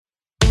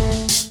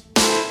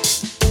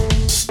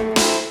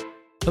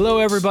Hello,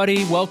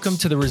 everybody. Welcome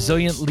to the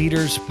Resilient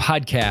Leaders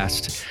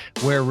Podcast,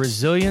 where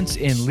resilience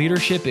in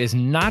leadership is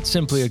not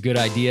simply a good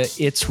idea,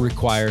 it's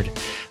required.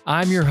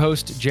 I'm your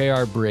host,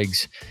 J.R.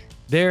 Briggs.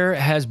 There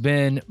has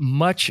been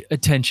much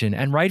attention,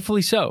 and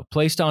rightfully so,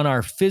 placed on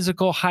our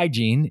physical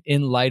hygiene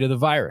in light of the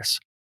virus.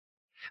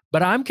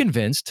 But I'm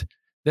convinced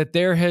that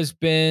there has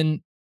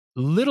been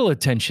little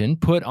attention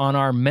put on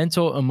our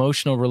mental,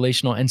 emotional,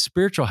 relational, and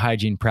spiritual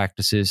hygiene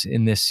practices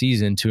in this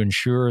season to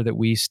ensure that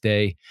we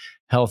stay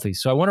healthy.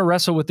 So I want to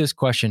wrestle with this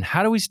question.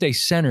 How do we stay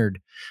centered,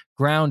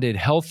 grounded,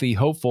 healthy,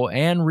 hopeful,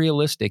 and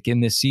realistic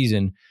in this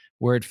season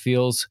where it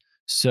feels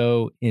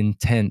so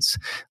intense?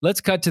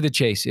 Let's cut to the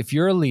chase. If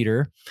you're a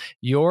leader,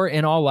 you're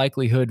in all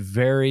likelihood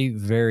very,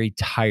 very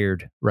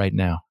tired right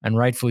now, and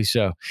rightfully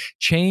so.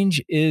 Change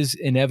is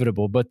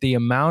inevitable, but the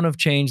amount of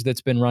change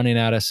that's been running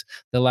at us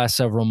the last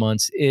several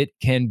months, it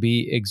can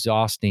be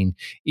exhausting,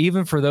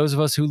 even for those of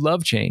us who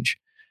love change.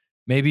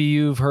 Maybe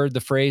you've heard the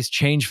phrase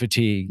change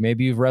fatigue.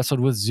 Maybe you've wrestled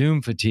with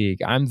Zoom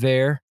fatigue. I'm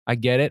there. I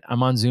get it.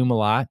 I'm on Zoom a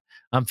lot.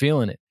 I'm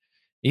feeling it.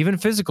 Even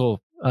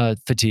physical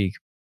fatigue.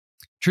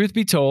 Truth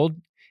be told,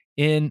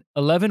 in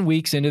 11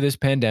 weeks into this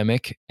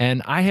pandemic,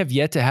 and I have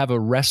yet to have a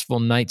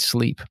restful night's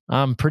sleep.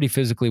 I'm pretty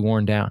physically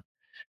worn down.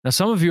 Now,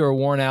 some of you are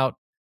worn out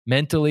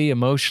mentally,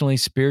 emotionally,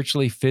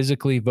 spiritually,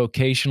 physically,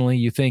 vocationally.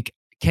 You think,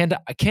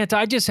 can't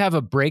I just have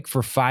a break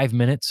for 5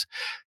 minutes?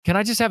 Can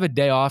I just have a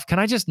day off? Can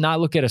I just not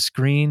look at a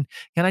screen?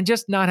 Can I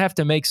just not have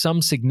to make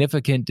some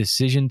significant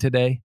decision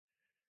today?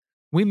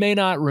 We may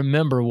not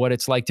remember what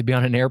it's like to be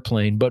on an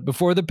airplane, but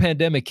before the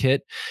pandemic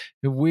hit,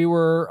 we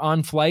were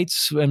on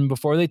flights, and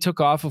before they took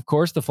off, of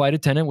course, the flight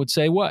attendant would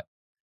say what?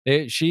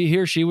 He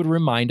or she would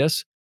remind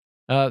us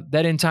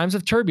that in times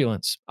of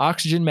turbulence,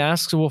 oxygen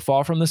masks will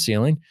fall from the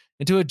ceiling,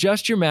 and to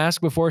adjust your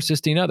mask before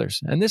assisting others.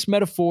 And this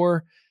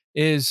metaphor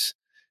is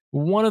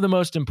one of the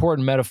most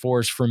important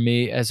metaphors for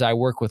me as I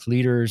work with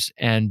leaders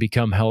and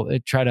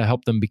try to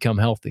help them become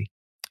healthy.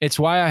 It's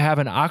why I have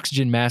an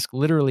oxygen mask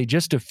literally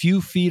just a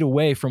few feet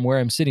away from where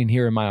I'm sitting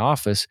here in my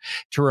office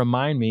to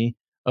remind me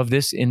of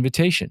this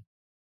invitation.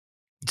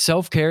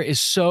 Self-care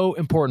is so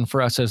important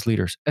for us as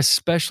leaders,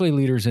 especially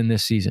leaders in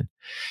this season.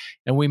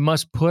 And we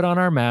must put on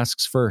our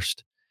masks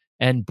first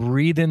and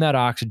breathe in that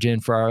oxygen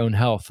for our own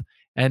health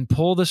and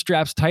pull the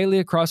straps tightly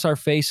across our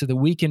face so that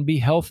we can be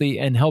healthy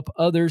and help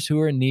others who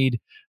are in need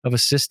of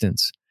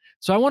assistance.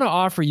 So I want to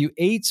offer you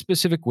 8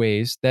 specific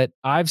ways that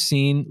I've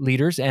seen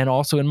leaders and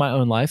also in my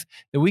own life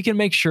that we can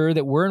make sure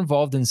that we're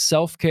involved in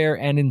self-care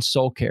and in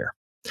soul care.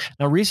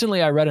 Now,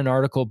 recently I read an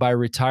article by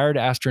retired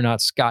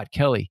astronaut Scott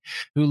Kelly,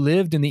 who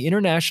lived in the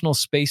International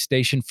Space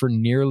Station for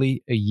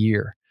nearly a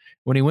year.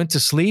 When he went to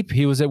sleep,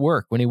 he was at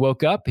work. When he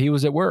woke up, he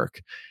was at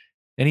work.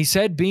 And he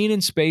said being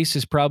in space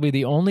is probably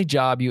the only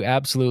job you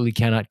absolutely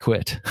cannot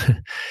quit.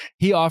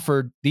 He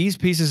offered these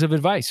pieces of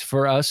advice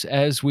for us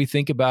as we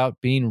think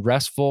about being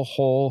restful,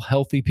 whole,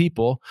 healthy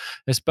people,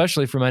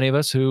 especially for many of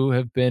us who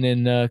have been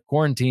in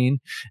quarantine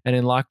and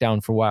in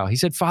lockdown for a while. He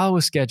said, follow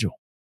a schedule,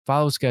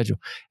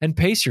 and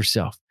pace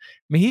yourself.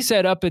 I mean, he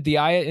said up at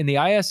in the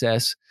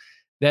ISS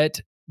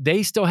that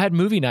they still had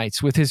movie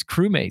nights with his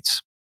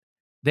crewmates.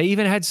 They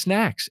even had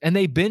snacks, and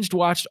they binged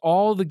watched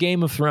all the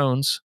Game of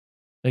Thrones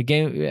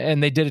game,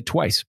 and they did it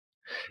twice.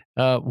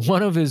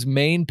 One of his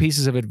main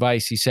pieces of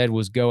advice, he said,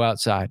 was go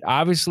outside.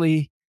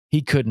 Obviously,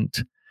 he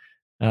couldn't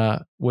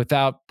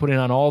without putting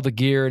on all the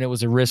gear, and it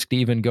was a risk to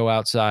even go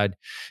outside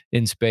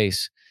in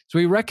space. So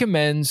he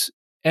recommends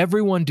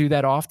everyone do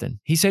that often.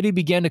 He said he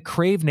began to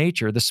crave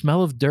nature, the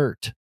smell of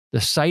dirt,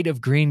 the sight of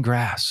green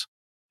grass.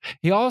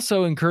 He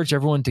also encouraged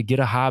everyone to get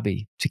a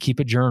hobby, to keep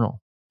a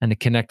journal, and to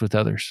connect with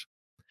others.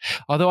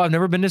 Although I've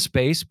never been to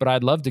space, but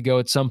I'd love to go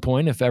at some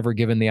point if ever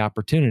given the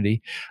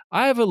opportunity,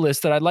 I have a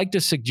list that I'd like to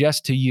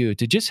suggest to you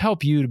to just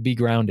help you to be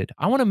grounded.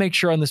 I want to make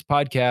sure on this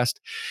podcast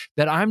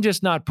that I'm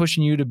just not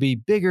pushing you to be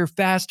bigger,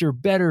 faster,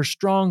 better,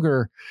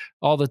 stronger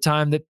all the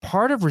time, that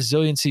part of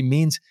resiliency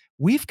means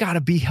we've got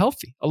to be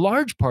healthy, a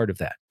large part of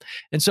that.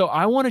 And so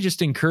I want to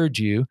just encourage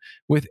you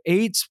with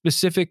 8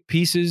 specific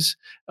pieces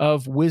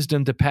of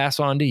wisdom to pass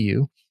on to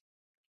you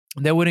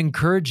that would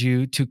encourage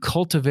you to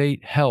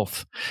cultivate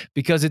health,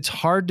 because it's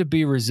hard to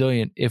be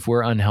resilient if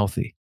we're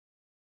unhealthy.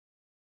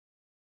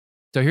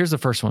 So here's the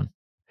first one.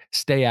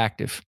 Stay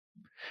active.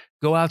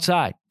 Go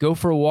outside. Go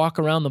for a walk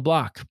around the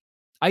block.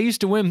 I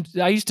used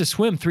to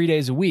swim 3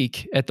 days a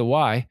week at the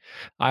Y.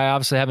 I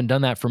obviously haven't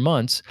done that for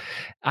months.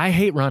 I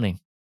hate running,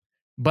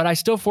 but I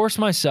still force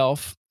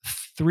myself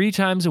 3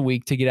 times a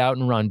week to get out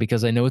and run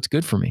because I know it's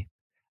good for me.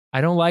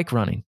 I don't like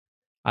running.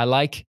 I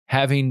like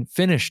having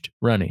finished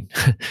running.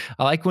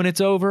 I like when it's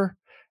over.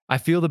 I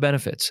feel the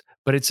benefits,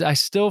 but I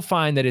still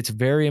find that it's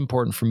very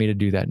important for me to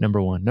do that.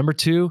 Number 1. Number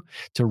 2,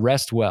 to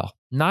rest well,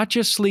 not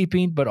just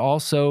sleeping, but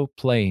also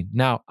playing.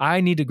 Now, I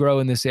need to grow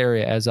in this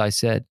area, as I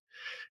said.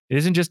 It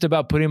isn't just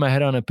about putting my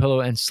head on a pillow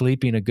and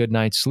sleeping a good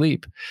night's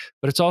sleep,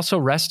 but it's also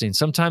resting.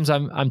 Sometimes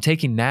I'm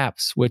taking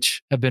naps,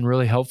 which have been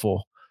really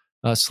helpful.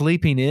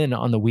 Sleeping in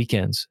on the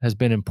weekends has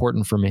been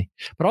important for me,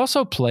 but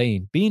also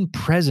playing, being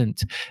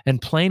present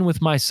and playing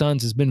with my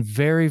sons has been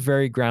very,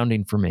 very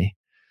grounding for me.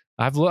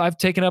 I've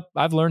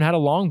learned how to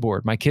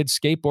longboard. My kids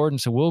skateboard, and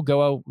so we'll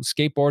go out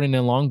skateboarding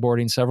and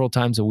longboarding several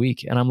times a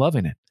week, and I'm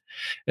loving it.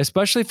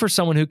 Especially for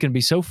someone who can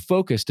be so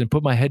focused and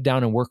put my head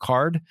down and work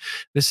hard.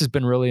 This has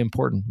been really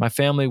important. My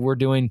family, we're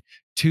doing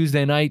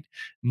Tuesday night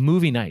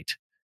movie night,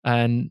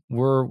 and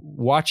we're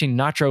watching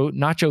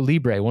Nacho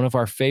Libre, one of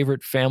our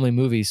favorite family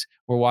movies.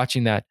 We're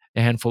watching that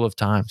a handful of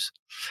times.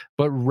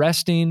 But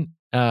resting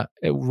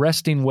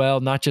well,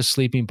 not just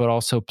sleeping, but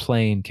also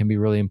playing can be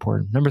really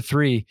important. Number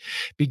 3,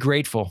 be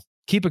grateful.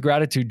 Keep a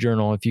gratitude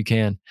journal if you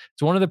can.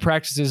 It's one of the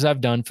practices I've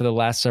done for the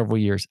last several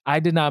years. I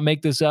did not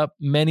make this up.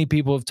 Many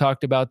people have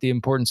talked about the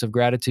importance of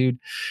gratitude,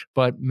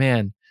 but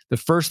man, the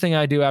first thing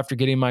I do after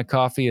getting my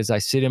coffee is I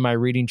sit in my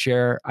reading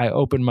chair, I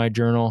open my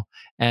journal,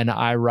 and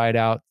I write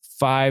out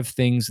 5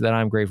 things that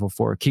I'm grateful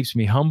for. It keeps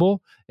me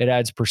humble. It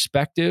adds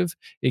perspective.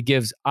 It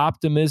gives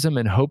optimism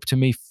and hope to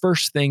me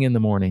first thing in the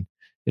morning.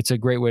 It's a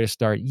great way to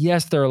start.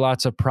 Yes, there are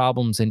lots of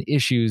problems and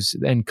issues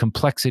and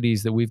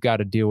complexities that we've got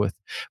to deal with,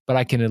 but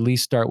I can at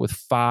least start with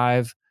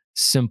 5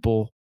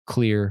 simple,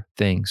 clear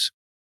things.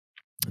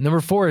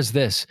 Number 4 is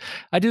this.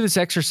 I do this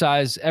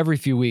exercise every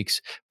few weeks,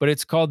 but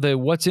it's called the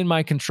what's in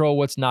my control,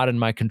 what's not in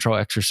my control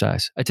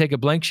exercise. I take a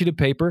blank sheet of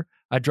paper.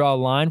 I draw a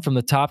line from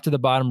the top to the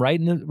bottom,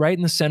 right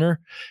in the center.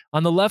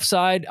 On the left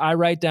side, I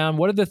write down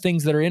what are the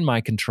things that are in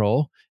my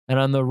control. And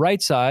on the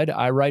right side,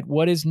 I write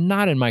what is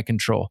not in my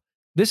control.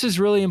 This is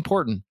really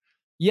important.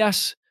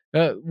 Yes,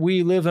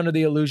 we live under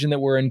the illusion that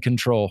we're in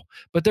control,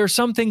 but there are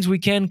some things we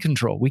can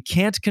control. We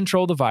can't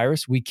control the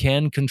virus. We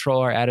can control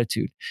our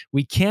attitude.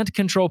 We can't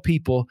control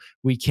people.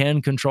 We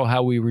can control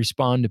how we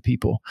respond to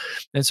people.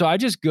 And so I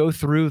just go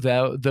through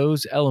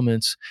those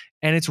elements,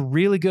 and it's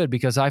really good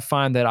because I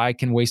find that I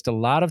can waste a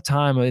lot of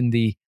time in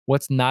the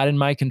what's not in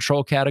my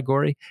control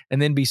category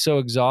and then be so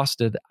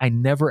exhausted, I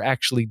never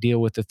actually deal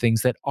with the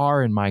things that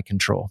are in my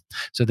control.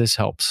 So this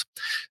helps.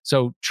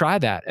 So try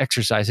that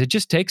exercise. It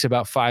just takes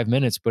about 5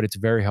 minutes, but it's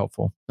very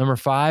helpful. Number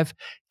 5,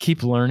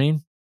 keep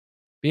learning.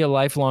 Be a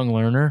lifelong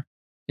learner.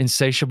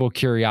 Insatiable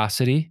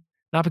curiosity.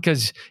 Not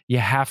because you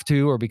have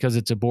to or because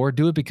it's a bore.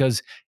 Do it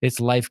because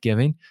it's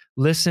life-giving.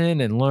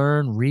 Listen and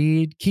learn,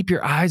 read. Keep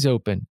your eyes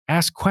open.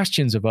 Ask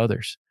questions of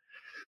others.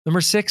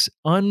 Number 6,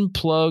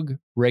 unplug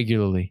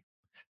regularly.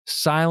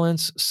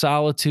 Silence,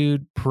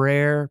 solitude,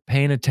 prayer,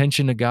 paying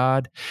attention to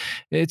God.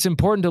 It's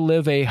important to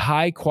live a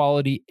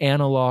high-quality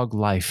analog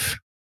life.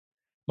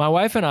 My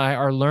wife and I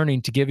are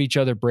learning to give each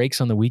other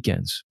breaks on the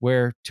weekends,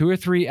 where 2 or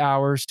 3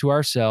 hours to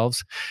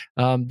ourselves.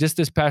 Just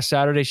this past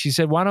Saturday, she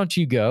said, "Why don't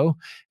you go?"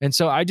 And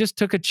so I just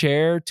took a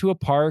chair to a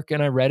park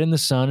and I read in the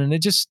sun, and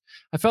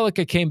I felt like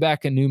I came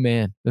back a new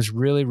man. It was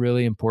really,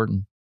 really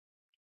important.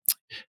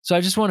 So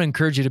I just want to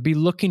encourage you to be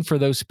looking for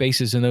those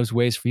spaces and those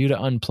ways for you to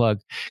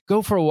unplug.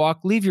 Go for a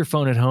walk, leave your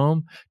phone at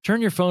home,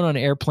 turn your phone on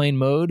airplane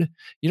mode.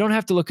 You don't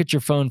have to look at your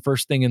phone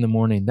first thing in the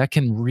morning. That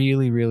can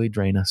really, really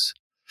drain us.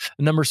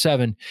 Number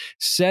 7,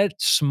 set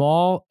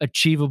small,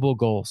 achievable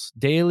goals,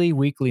 daily,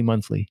 weekly,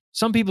 monthly.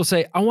 Some people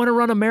say, I want to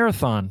run a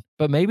marathon,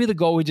 but maybe the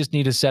goal we just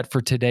need to set for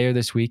today or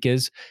this week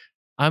is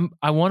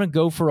I want to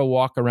go for a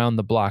walk around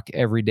the block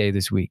every day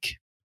this week.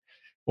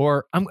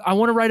 Or I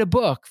want to write a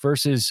book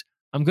versus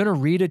I'm going to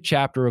read a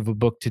chapter of a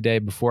book today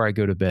before I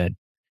go to bed.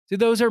 So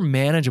those are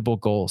manageable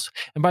goals.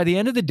 And by the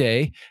end of the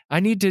day, I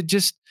need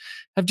to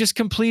have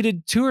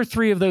completed 2 or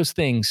 3 of those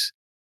things.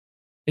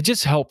 It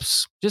just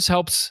helps.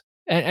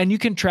 And you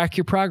can track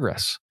your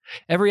progress.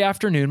 Every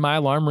afternoon, my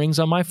alarm rings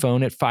on my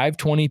phone at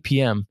 5:20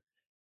 p.m.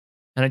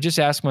 And I just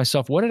ask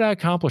myself, what did I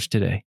accomplish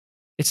today?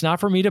 It's not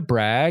for me to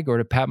brag or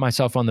to pat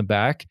myself on the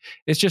back.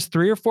 It's just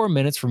 3 or 4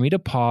 minutes for me to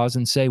pause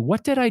and say,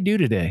 what did I do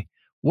today?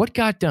 What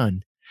got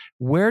done?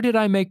 Where did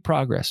I make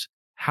progress?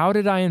 How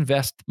did I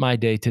invest my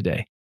day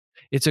today?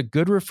 It's a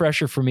good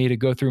refresher for me to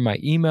go through my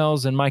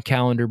emails and my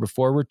calendar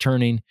before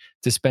returning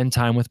to spend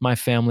time with my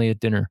family at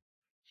dinner.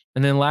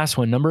 And then last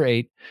one, number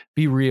 8,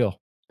 be real.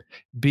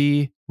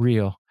 Be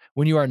real.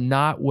 When you are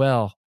not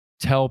well,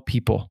 tell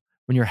people.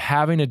 When you're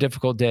having a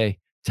difficult day,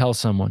 tell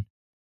someone.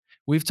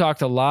 We've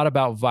talked a lot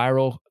about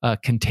viral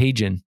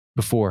contagion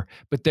before,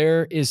 but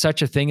there is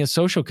such a thing as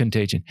social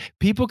contagion.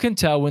 People can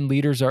tell what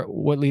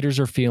leaders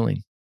are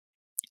feeling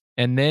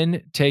and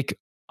then take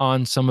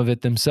on some of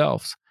it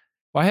themselves.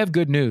 Well, I have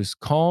good news.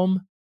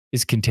 Calm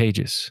is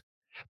contagious.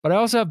 But I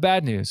also have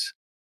bad news.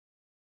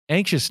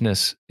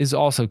 Anxiousness is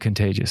also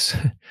contagious.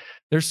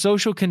 There's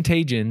social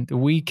contagion.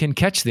 We can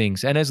catch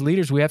things. And as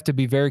leaders, we have to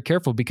be very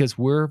careful because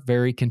we're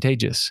very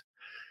contagious.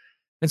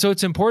 And so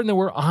it's important that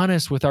we're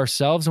honest with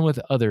ourselves and with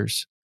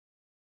others.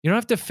 You don't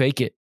have to fake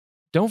it.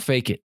 Don't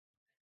fake it.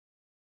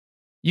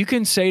 You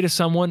can say to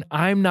someone,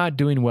 I'm not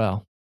doing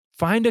well.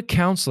 Find a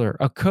counselor,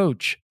 a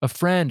coach, a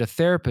friend, a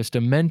therapist,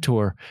 a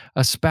mentor,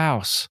 a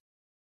spouse,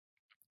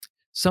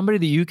 somebody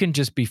that you can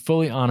just be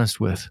fully honest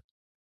with.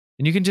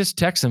 And you can just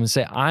text them and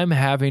say, I'm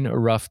having a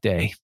rough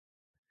day.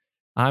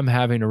 I'm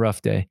having a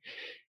rough day.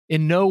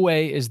 In no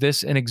way is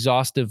this an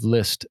exhaustive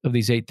list of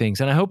these 8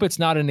 things. And I hope it's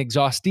not an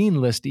exhausting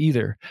list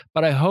either,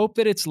 but I hope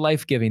that it's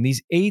life-giving.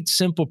 These 8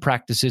 simple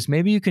practices,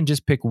 maybe you can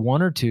just pick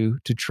 1 or 2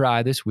 to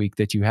try this week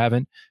that you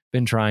haven't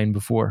been trying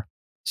before.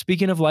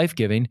 Speaking of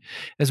life-giving,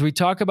 as we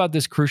talk about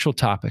this crucial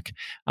topic,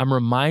 I'm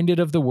reminded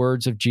of the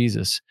words of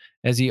Jesus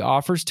as he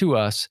offers to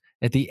us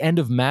at the end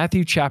of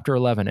Matthew chapter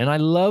 11. And I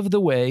love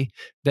the way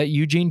that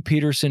Eugene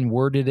Peterson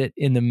worded it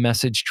in the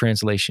Message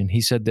translation.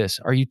 He said this,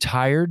 "Are you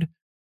tired,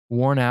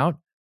 worn out,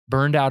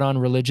 burned out on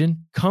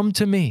religion? Come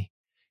to me.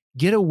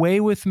 Get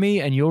away with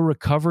me and you'll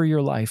recover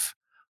your life.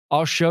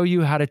 I'll show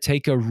you how to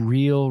take a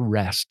real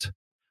rest.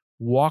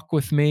 Walk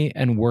with me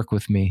and work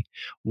with me.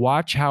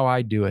 Watch how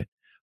I do it.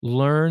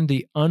 Learn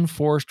the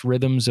unforced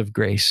rhythms of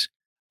grace.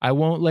 I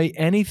won't lay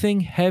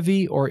anything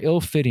heavy or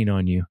ill-fitting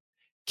on you.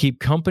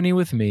 Keep company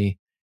with me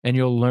and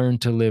you'll learn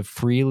to live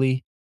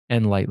freely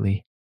and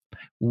lightly."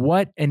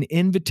 What an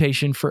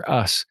invitation for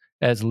us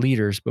as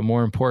leaders, but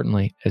more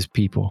importantly, as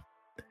people.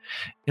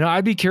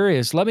 I'd be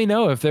curious. Let me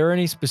know if there are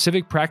any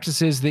specific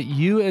practices that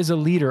you as a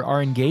leader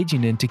are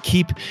engaging in to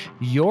keep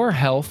your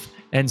health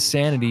and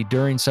sanity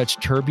during such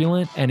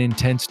turbulent and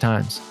intense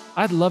times.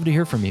 I'd love to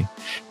hear from you.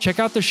 Check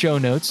out the show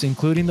notes,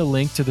 including the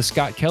link to the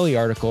Scott Kelly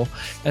article,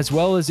 as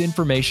well as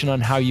information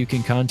on how you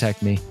can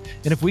contact me.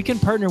 And if we can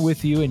partner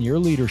with you in your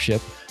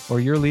leadership or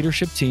your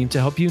leadership team to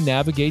help you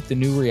navigate the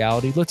new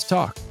reality, let's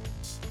talk.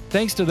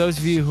 Thanks to those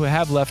of you who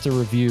have left a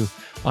review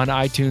on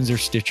iTunes or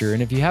Stitcher.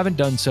 And if you haven't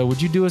done so,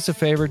 would you do us a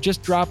favor?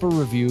 Just drop a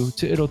review.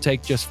 It'll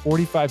take just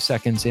 45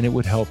 seconds and it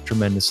would help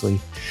tremendously.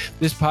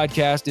 This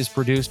podcast is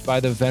produced by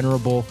the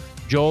venerable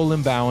Joel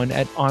Limbowen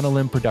at On a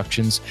Limb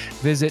Productions.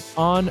 Visit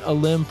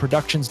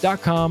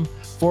onalimbproductions.com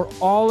for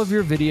all of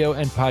your video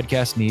and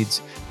podcast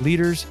needs.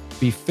 Leaders,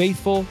 be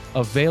faithful,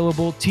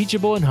 available,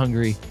 teachable, and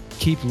hungry.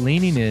 Keep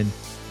leaning in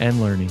and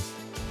learning.